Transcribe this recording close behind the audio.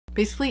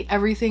Basically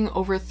everything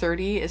over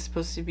 30 is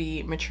supposed to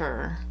be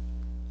mature,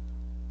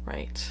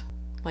 right?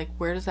 Like,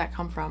 where does that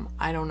come from?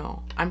 I don't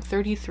know. I'm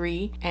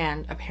 33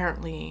 and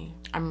apparently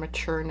I'm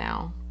mature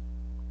now,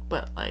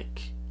 but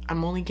like,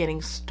 I'm only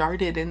getting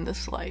started in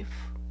this life.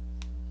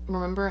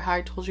 Remember how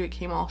I told you it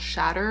came all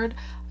shattered?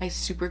 I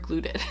super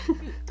glued it.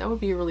 That would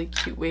be a really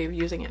cute way of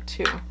using it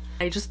too.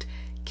 I just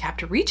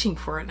kept reaching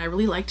for it and I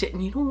really liked it.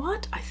 And you know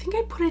what? I think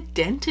I put a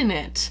dent in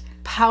it.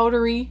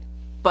 Powdery,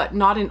 but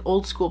not an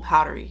old school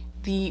powdery.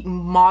 The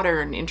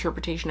modern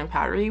interpretation of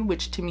powdery,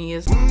 which to me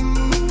is...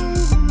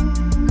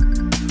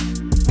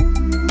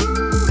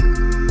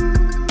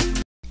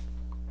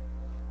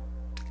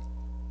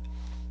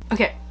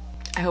 Okay,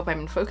 I hope I'm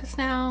in focus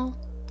now.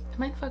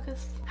 Am I in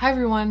focus? Hi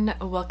everyone,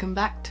 welcome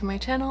back to my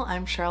channel.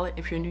 I'm Charlotte.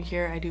 If you're new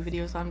here, I do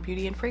videos on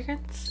beauty and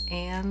fragrance.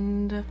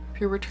 And if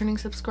you're a returning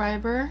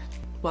subscriber,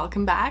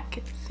 welcome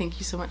back.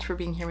 Thank you so much for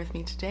being here with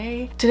me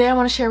today. Today I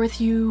want to share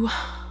with you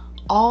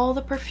all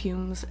the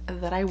perfumes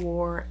that I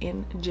wore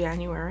in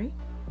January.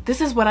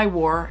 This is what I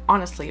wore,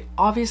 honestly.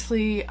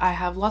 Obviously, I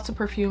have lots of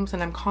perfumes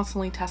and I'm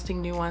constantly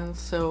testing new ones,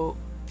 so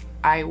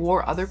I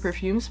wore other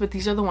perfumes, but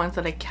these are the ones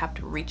that I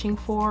kept reaching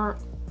for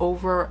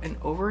over and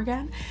over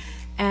again.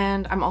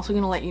 And I'm also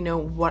going to let you know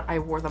what I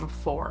wore them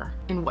for,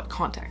 in what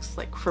context,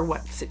 like for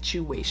what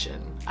situation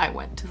I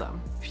went to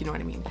them, if you know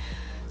what I mean.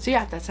 So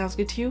yeah, if that sounds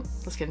good to you,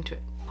 let's get into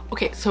it.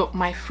 Okay, so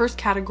my first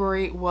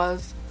category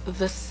was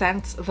the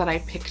scents that I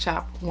picked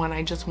up when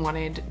I just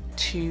wanted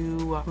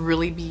to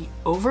really be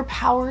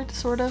overpowered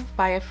sort of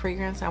by a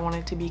fragrance. I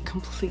wanted to be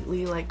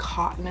completely like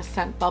caught in a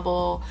scent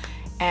bubble.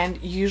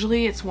 And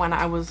usually it's when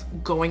I was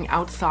going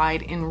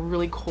outside in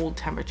really cold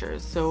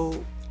temperatures.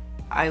 So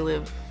I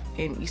live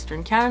in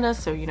Eastern Canada,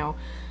 so you know,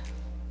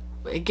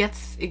 it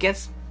gets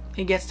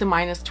to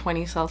minus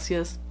 20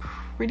 Celsius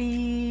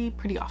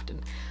pretty often.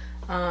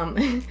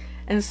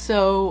 And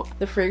so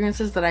the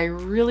fragrances that I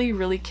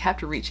really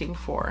kept reaching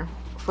for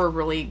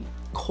really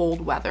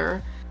cold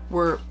weather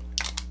were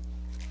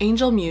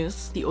Angel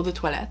Muse, the Eau de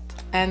Toilette,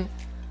 and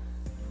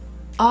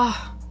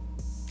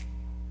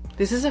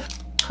this is a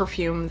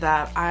perfume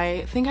that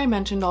I think I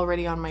mentioned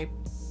already on my,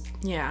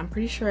 yeah, I'm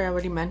pretty sure I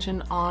already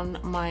mentioned on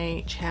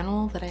my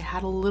channel that I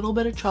had a little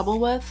bit of trouble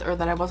with, or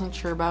that I wasn't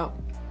sure about.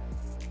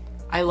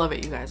 I love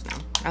it, you guys know.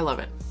 I love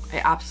it.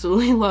 I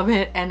absolutely love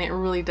it, and it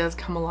really does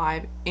come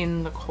alive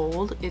in the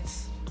cold.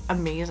 It's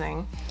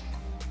amazing.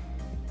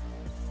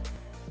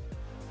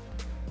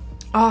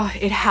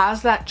 It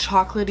has that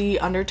chocolatey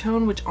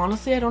undertone, which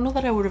honestly I don't know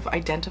that I would have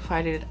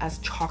identified it as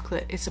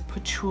chocolate. It's a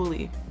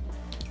patchouli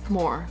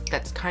more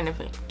that's kind of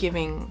like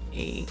giving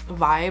a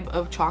vibe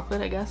of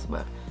chocolate, I guess,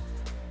 but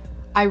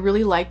I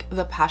really like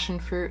the passion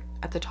fruit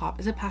at the top.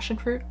 Is it passion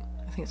fruit?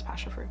 I think it's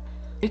passion fruit.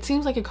 It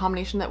seems like a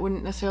combination that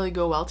wouldn't necessarily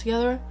go well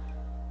together,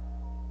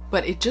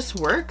 but it just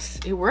works.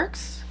 It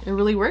works. It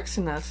really works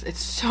in this.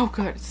 It's so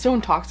good. It's so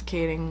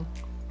intoxicating.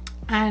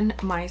 And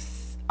my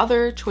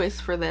other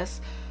choice for this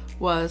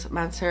was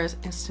Mancera's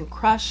Instant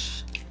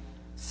Crush.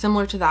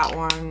 Similar to that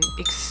one,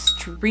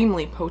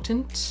 extremely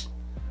potent,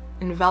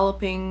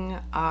 enveloping.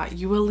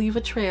 You will leave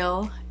a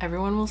trail.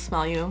 Everyone will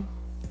smell you.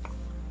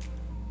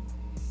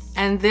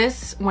 And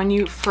this, when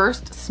you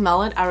first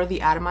smell it out of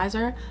the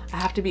atomizer, I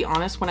have to be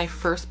honest, when I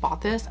first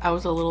bought this, I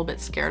was a little bit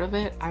scared of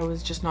it. I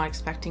was just not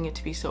expecting it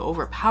to be so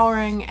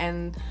overpowering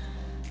and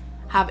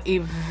have a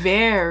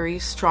very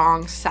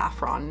strong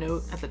saffron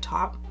note at the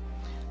top.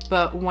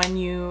 But when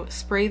you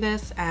spray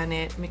this and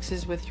it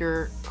mixes with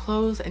your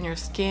clothes and your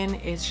skin,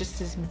 it's just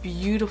this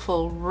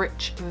beautiful,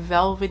 rich,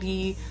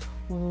 velvety,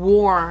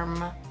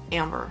 warm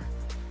amber.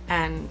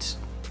 And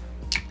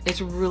it's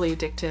really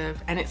addictive,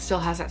 and it still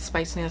has that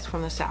spiciness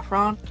from the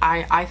saffron.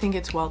 I think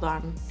it's well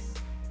done.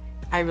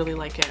 I really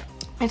like it.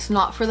 It's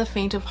not for the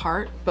faint of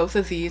heart. Both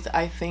of these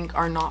I think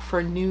are not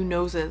for new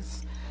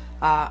noses.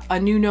 A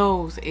new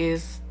nose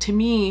is, to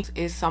me,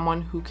 is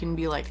someone who can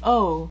be like,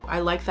 oh, I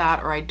like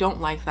that or I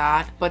don't like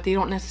that, but they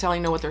don't necessarily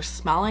know what they're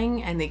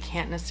smelling and they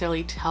can't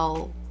necessarily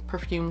tell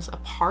perfumes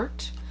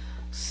apart.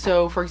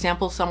 So for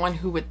example, someone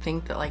who would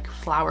think that like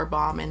Flower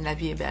Bomb and La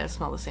Vie est Belle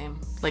smell the same,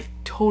 like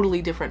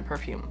totally different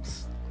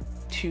perfumes,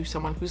 to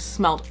someone who's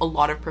smelled a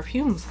lot of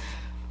perfumes,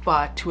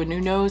 but to a new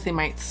nose they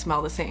might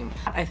smell the same.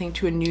 I think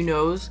to a new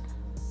nose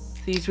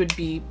these would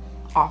be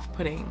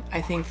off-putting.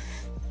 I think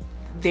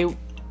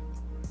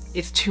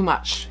it's too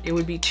much. It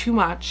would be too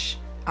much.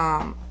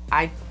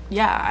 I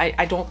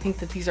don't think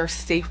that these are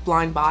safe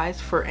blind buys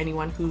for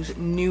anyone who's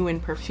new in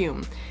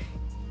perfume.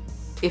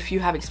 If you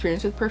have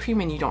experience with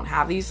perfume and you don't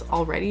have these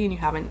already and you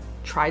haven't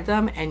tried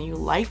them and you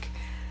like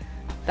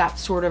that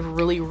sort of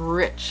really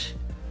rich,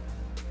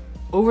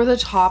 over the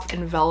top,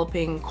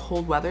 enveloping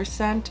cold weather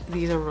scent,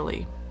 these are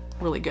really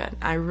good.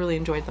 I really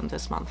enjoyed them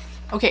this month.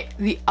 Okay,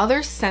 the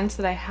other scents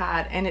that I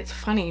had, and it's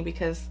funny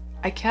because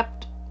I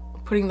kept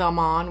putting them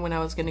on when I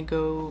was gonna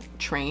go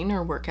train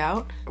or work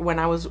out. When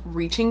I was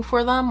reaching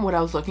for them, what I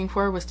was looking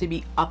for was to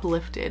be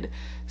uplifted.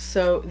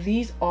 So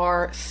these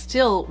are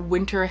still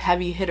winter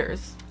heavy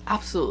hitters,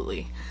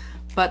 absolutely.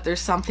 but there's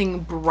something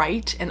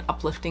bright and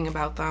uplifting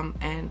about them,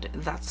 and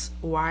that's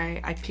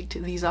why I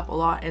picked these up a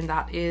lot. And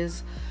that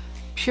is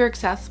Pure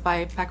Excess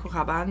by Paco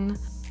Rabanne.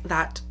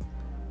 That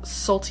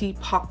salty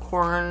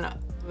popcorn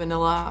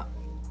vanilla,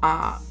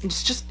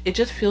 it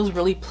just feels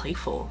really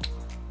playful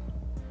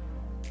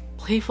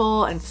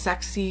and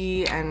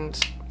sexy, and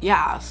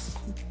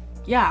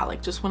yeah,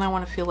 like just when I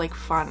want to feel like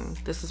fun,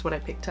 this is what I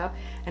picked up.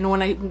 And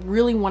when I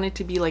really wanted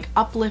to be like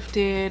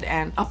uplifted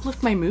and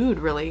uplift my mood,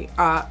 really,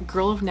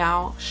 Girl of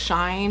Now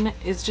Shine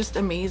is just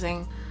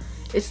amazing.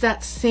 It's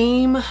that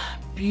same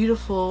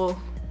beautiful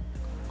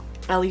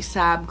Elie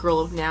Saab Girl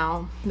of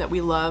Now that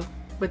we love,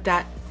 but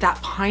that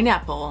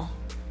pineapple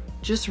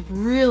just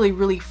really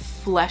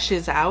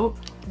fleshes out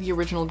the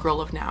original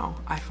Girl of Now.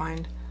 I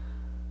find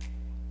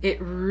it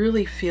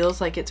really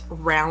feels like it's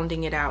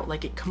rounding it out,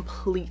 like it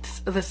completes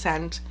the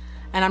scent.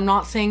 And I'm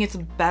not saying it's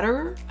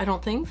better, I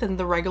don't think, than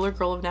the regular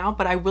Girl of Now,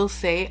 but I will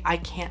say I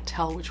can't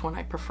tell which one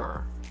I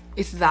prefer.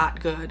 It's that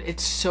good.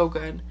 It's so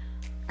good.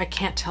 I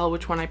can't tell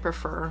which one I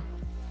prefer.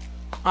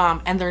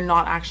 And they're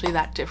not actually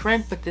that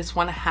different, but this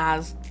one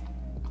has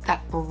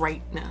that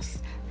brightness,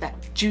 that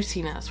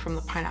juiciness from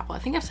the pineapple. I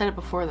think I've said it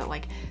before that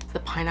like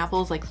the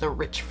pineapple is like the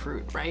rich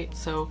fruit, right?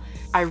 So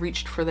I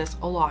reached for this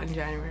a lot in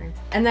January.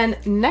 And then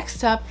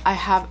next up, I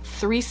have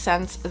 3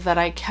 scents that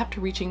I kept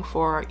reaching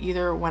for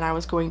either when I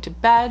was going to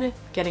bed,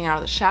 getting out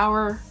of the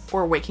shower,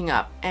 or waking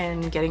up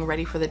and getting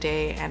ready for the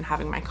day and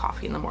having my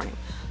coffee in the morning.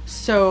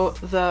 So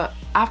the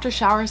after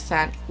shower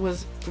scent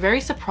was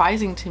very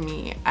surprising to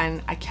me,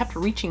 and I kept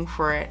reaching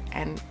for it,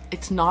 and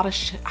it's not a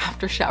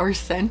after shower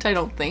scent, I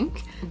don't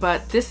think.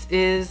 But this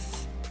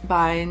is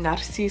by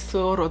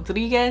Narciso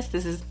Rodriguez.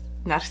 This is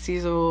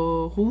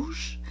Narciso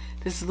Rouge.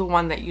 This is the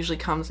one that usually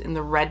comes in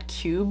the red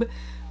cube,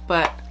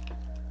 but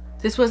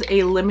this was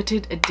a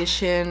limited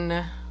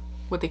edition,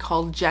 what they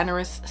call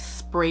generous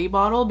spray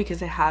bottle,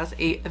 because it has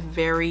a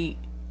very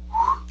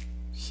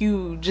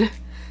huge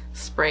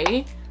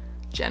spray,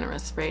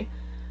 generous spray.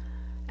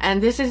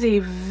 And this is a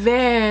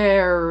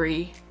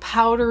very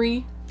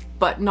powdery,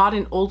 but not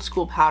an old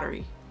school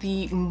powdery,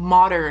 the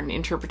modern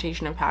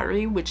interpretation of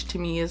powdery, which to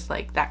me is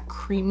like that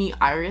creamy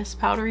iris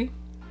powdery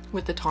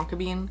with the tonka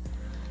bean.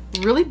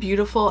 Really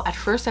beautiful. At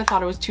first I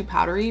thought it was too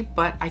powdery,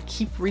 but I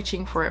keep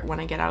reaching for it when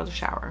I get out of the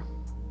shower.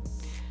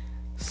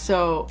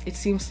 So it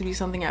seems to be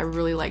something I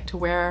really like to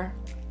wear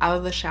out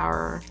of the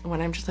shower when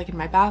I'm just like in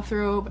my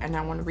bathrobe and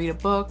I want to read a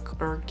book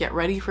or get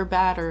ready for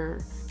bed,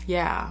 or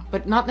yeah,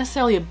 but not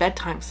necessarily a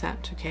bedtime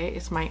scent, okay?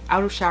 It's my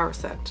out of shower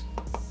scent.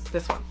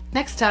 This one.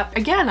 Next up,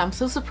 again, I'm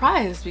so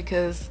surprised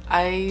because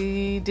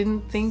I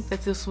didn't think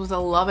that this was a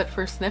love at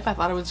first sniff. I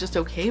thought it was just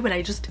okay, but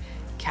I just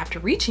kept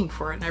reaching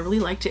for it and I really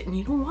liked it. And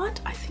you know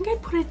what? I think I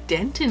put a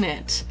dent in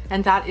it.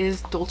 And that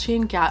is Dolce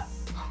and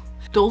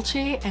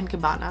Gabbana,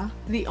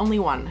 the only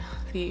one,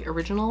 the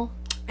original.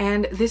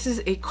 And this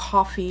is a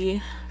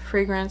coffee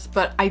fragrance,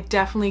 but I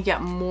definitely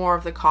get more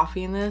of the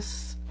coffee in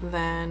this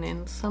than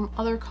in some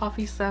other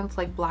coffee scents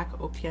like Black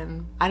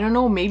Opium. I don't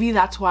know, maybe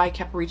that's why I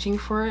kept reaching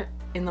for it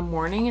in the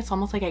morning. It's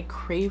almost like I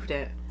craved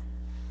it.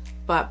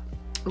 But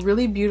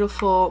really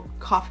beautiful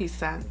coffee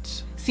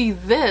scent. See,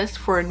 this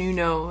for a new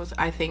nose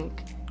I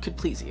think could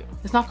please you.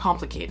 It's not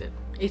complicated.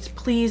 It's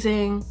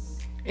pleasing,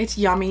 it's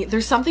yummy.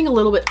 There's something a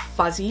little bit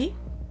fuzzy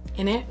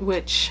in it,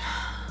 which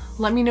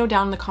let me know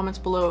down in the comments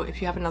below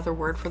if you have another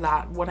word for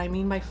that. What I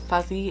mean by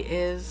fuzzy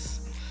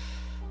is,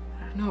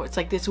 I don't know, it's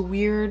like this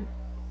weird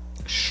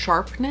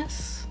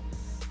sharpness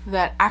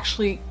that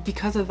actually,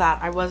 because of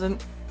that, I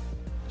wasn't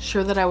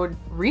sure that I would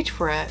reach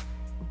for it,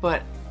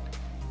 but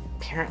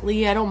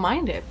apparently I don't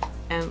mind it.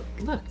 And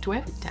look, do I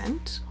have a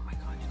dent? Oh my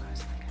god, you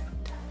guys, I think I have a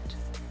dent.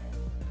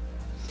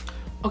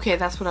 Okay,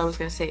 that's what I was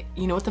gonna say.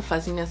 You know what the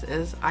fuzziness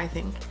is, I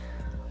think?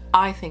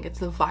 I think it's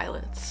the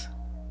violets.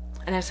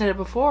 And I've said it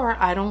before,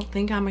 I don't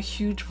think I'm a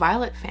huge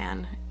violet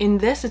fan. In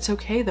this, it's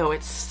okay though,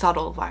 it's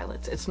subtle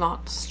violets. It's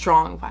not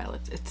strong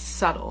violets, it's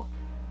subtle.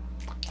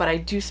 But I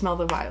do smell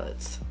the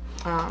violets.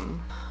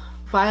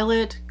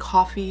 Violet,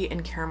 coffee,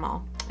 and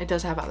caramel. It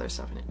does have other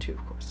stuff in it too,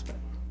 of course, but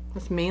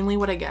that's mainly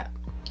what I get.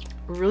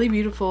 Really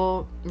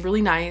beautiful,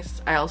 really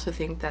nice. I also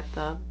think that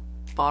the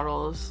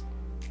bottle is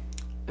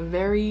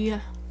very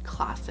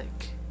classic.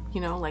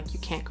 You know, like you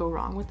can't go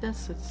wrong with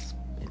this. It's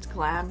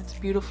glam, it's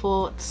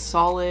beautiful, it's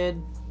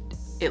solid,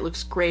 it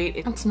looks great.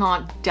 It's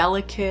not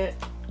delicate,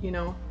 you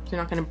know, you're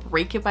not gonna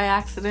break it by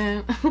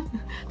accident.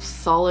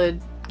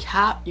 Solid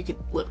cap, you could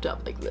lift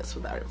up like this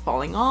without it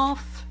falling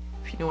off,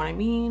 if you know what I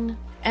mean.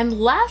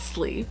 And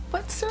lastly,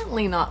 but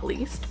certainly not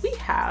least, we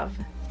have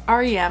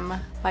R.E.M.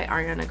 by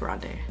Ariana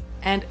Grande.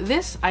 And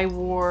this I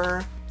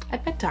wore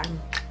at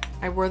bedtime.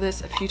 I wore this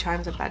a few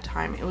times at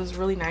bedtime. It was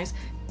really nice.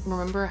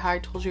 Remember how I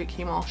told you it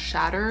came all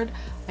shattered?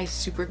 I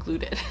super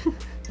glued it.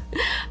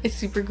 I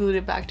super glued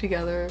it back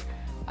together.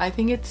 I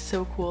think it's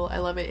so cool. I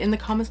love it. In the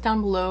comments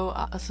down below,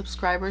 a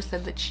subscriber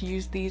said that she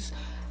used these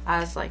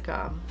as like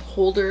a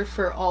holder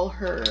for all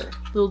her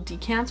little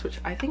decants, which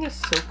I think is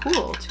so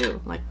cool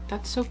too. Like,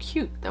 that's so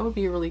cute. That would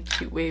be a really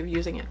cute way of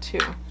using it too.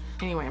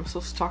 Anyway, I'm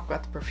supposed to talk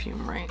about the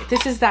perfume, right?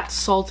 This is that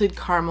salted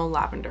caramel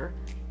lavender.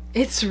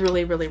 It's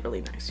really, really,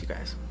 really nice, you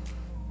guys.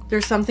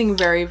 There's something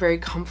very, very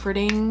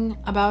comforting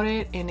about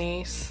it in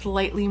a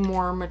slightly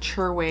more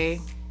mature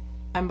way.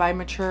 And by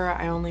mature,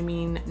 I only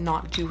mean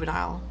not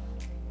juvenile.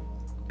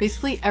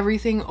 Basically,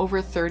 everything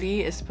over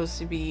 30 is supposed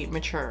to be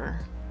mature,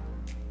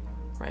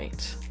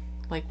 right?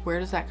 Like, where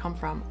does that come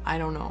from? I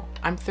don't know.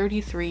 I'm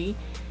 33,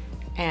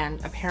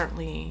 and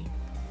apparently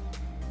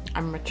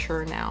I'm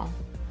mature now.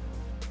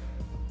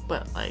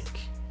 But, like,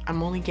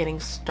 I'm only getting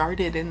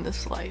started in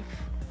this life,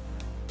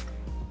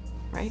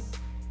 right?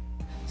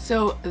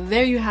 So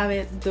there you have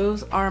it.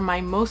 Those are my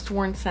most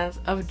worn scents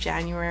of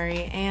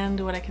January and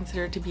what I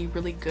consider to be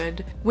really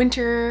good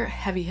winter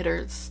heavy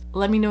hitters.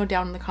 Let me know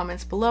down in the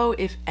comments below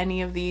if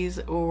any of these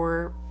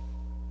or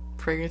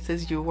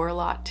fragrances you wore a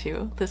lot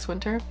too this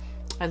winter.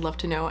 I'd love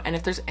to know, and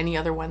if there's any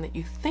other one that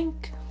you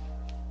think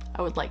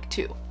I would like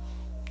to,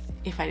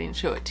 if I didn't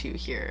show it to you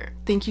here.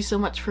 Thank you so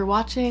much for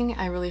watching.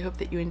 I really hope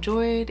that you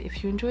enjoyed.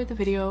 If you enjoyed the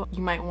video,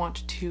 you might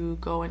want to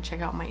go and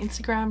check out my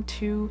Instagram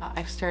too.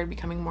 I've started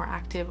becoming more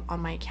active on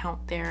my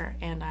account there,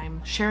 and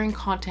I'm sharing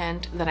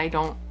content that I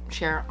don't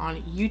share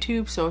on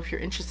YouTube. So if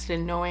you're interested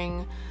in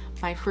knowing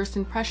my first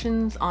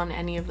impressions on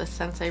any of the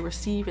scents I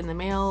receive in the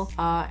mail,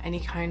 any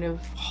kind of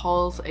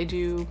hauls I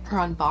do or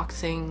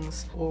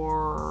unboxings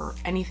or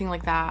anything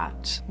like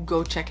that,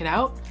 go check it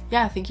out.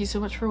 Yeah, thank you so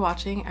much for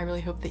watching. I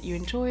really hope that you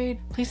enjoyed.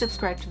 Please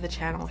subscribe to the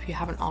channel if you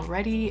haven't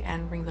already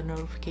and ring the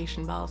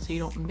notification bell so you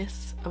don't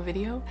miss a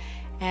video.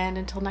 And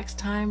until next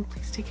time,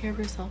 please take care of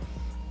yourself.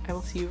 I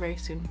will see you very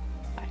soon.